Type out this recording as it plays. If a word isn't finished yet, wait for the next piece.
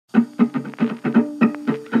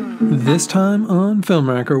This time on Film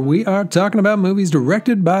Racker, we are talking about movies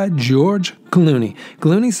directed by George Clooney.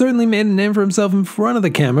 Clooney certainly made a name for himself in front of the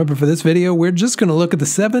camera, but for this video, we're just going to look at the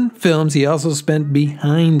 7 films he also spent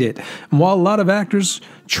behind it. And while a lot of actors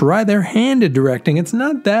try their hand at directing, it's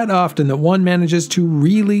not that often that one manages to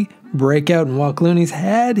really break out. And while Clooney's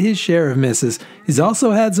had his share of misses, he's also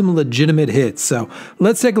had some legitimate hits. So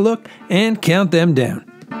let's take a look and count them down.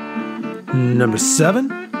 Number 7,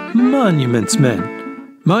 Monuments Men.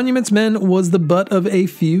 Monuments Men was the butt of a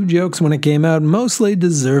few jokes when it came out, mostly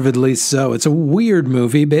deservedly so. It's a weird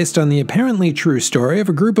movie based on the apparently true story of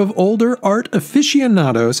a group of older art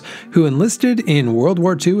aficionados who enlisted in World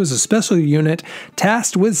War II as a special unit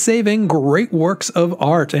tasked with saving great works of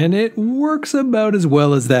art, and it works about as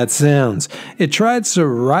well as that sounds. It tries to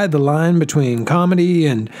ride the line between comedy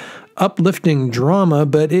and uplifting drama,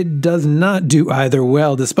 but it does not do either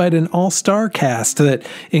well, despite an all-star cast that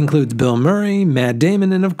includes Bill Murray, Matt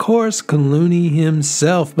Damon, and of course, Clooney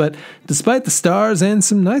himself. But despite the stars and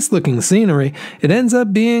some nice-looking scenery, it ends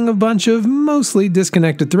up being a bunch of mostly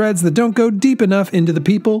disconnected threads that don't go deep enough into the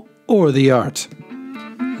people or the art.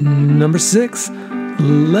 Number 6,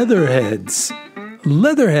 Leatherheads.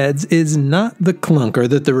 Leatherheads is not the clunker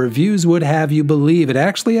that the reviews would have you believe. It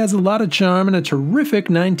actually has a lot of charm and a terrific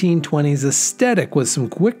 1920s aesthetic with some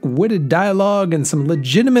quick-witted dialogue and some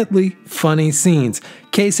legitimately funny scenes.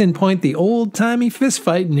 Case in point, the old-timey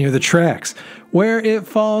fistfight near the tracks. Where it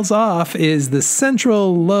falls off is the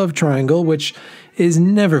central love triangle, which is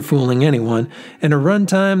never fooling anyone, and a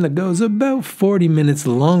runtime that goes about 40 minutes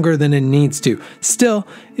longer than it needs to. Still,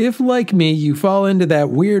 if like me, you fall into that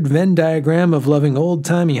weird Venn diagram of loving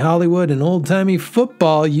old-timey Hollywood and old-timey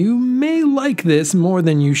football, you may like this more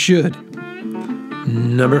than you should.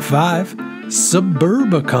 Number 5,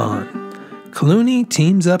 Suburbicon. Clooney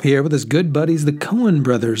teams up here with his good buddies the Coen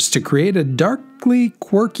brothers to create a darkly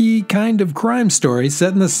quirky kind of crime story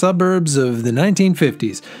set in the suburbs of the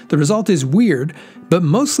 1950s. The result is weird, but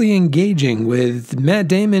mostly engaging, with Matt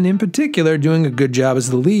Damon in particular doing a good job as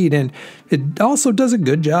the lead, and it also does a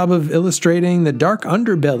good job of illustrating the dark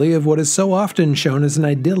underbelly of what is so often shown as an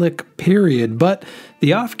idyllic period. But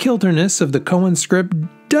the off-kilterness of the Coen script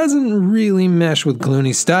doesn't really mesh with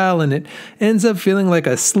Clooney's style, and it ends up feeling like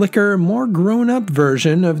a slicker, more grown-up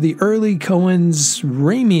version of the early Coen's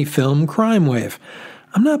Raimi film Crime Wave.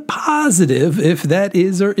 I'm not positive if that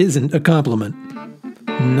is or isn't a compliment.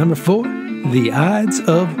 Number 4, The Ides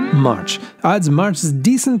of March. Ides of March is a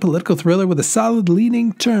decent political thriller with a solid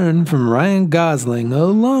leading turn from Ryan Gosling,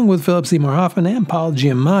 along with Philip Seymour Hoffman and Paul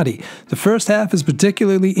Giamatti. The first half is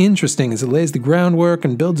particularly interesting as it lays the groundwork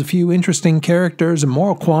and builds a few interesting characters, a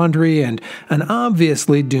moral quandary, and an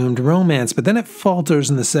obviously doomed romance, but then it falters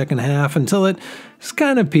in the second half until it just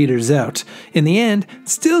kind of peters out. In the end, it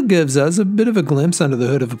still gives us a bit of a glimpse under the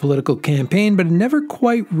hood of a political campaign, but it never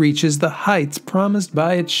quite reaches the heights promised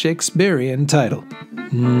by its Shakespearean title.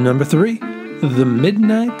 Number 3, The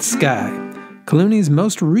Midnight Sky. Clooney's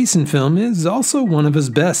most recent film is also one of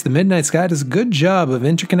his best. The Midnight Sky does a good job of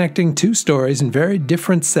interconnecting two stories in very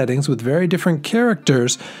different settings with very different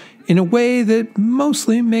characters in a way that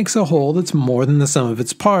mostly makes a whole that's more than the sum of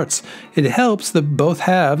its parts. It helps that both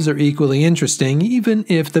halves are equally interesting, even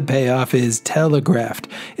if the payoff is telegraphed.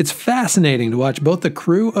 It's fascinating to watch both the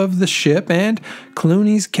crew of the ship and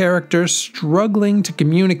Clooney's character struggling to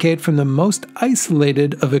communicate from the most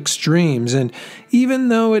isolated of extremes, and even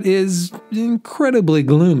though it is incredibly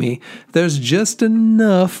gloomy, there's just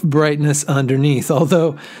enough brightness underneath,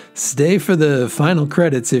 although stay for the final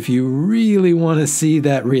credits if you really want to see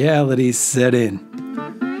that reality set in.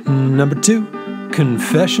 Number 2,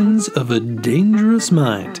 Confessions of a Dangerous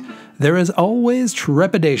Mind. There is always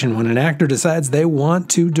trepidation when an actor decides they want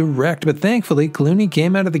to direct, but thankfully Clooney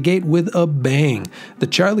came out of the gate with a bang. The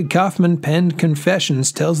Charlie Kaufman-penned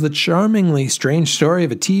Confessions tells the charmingly strange story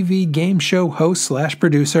of a TV game show host /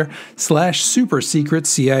 producer / super secret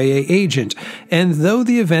CIA agent, and though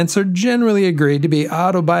the events are generally agreed to be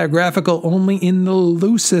autobiographical only in the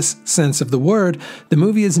loosest sense of the word, the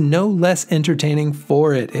movie is no less entertaining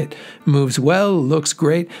for it. It moves well, looks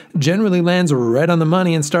great, generally lands right on the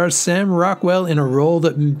money, and stars Sam Rockwell in a role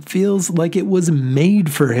that feels like it was made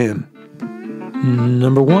for him.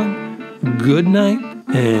 Number 1, Good Night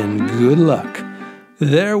and Good Luck.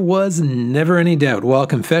 There was never any doubt. While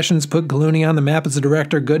Confessions put Clooney on the map as a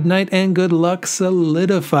director, Good Night and Good Luck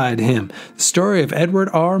solidified him. The story of Edward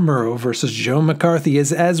R. Murrow versus Joe McCarthy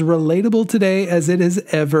is as relatable today as it has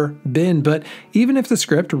ever been, but even if the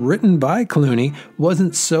script written by Clooney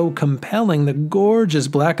wasn't so compelling, the gorgeous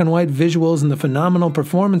black and white visuals and the phenomenal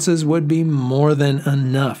performances would be more than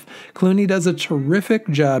enough. Clooney does a terrific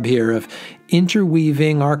job here of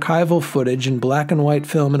interweaving archival footage and black and white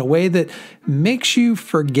film in a way that makes you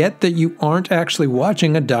forget that you aren't actually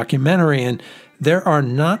watching a documentary, and there are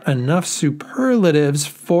not enough superlatives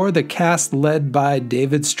for the cast led by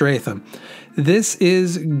David Stratham. This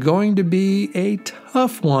is going to be a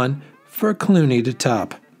tough one for Clooney to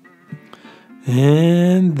top.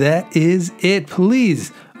 And that is it.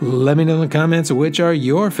 Please let me know in the comments which are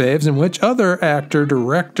your faves and which other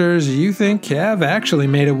actor-directors you think have actually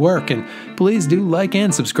made it work. And please do like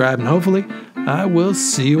and subscribe, and hopefully I will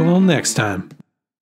see you all next time.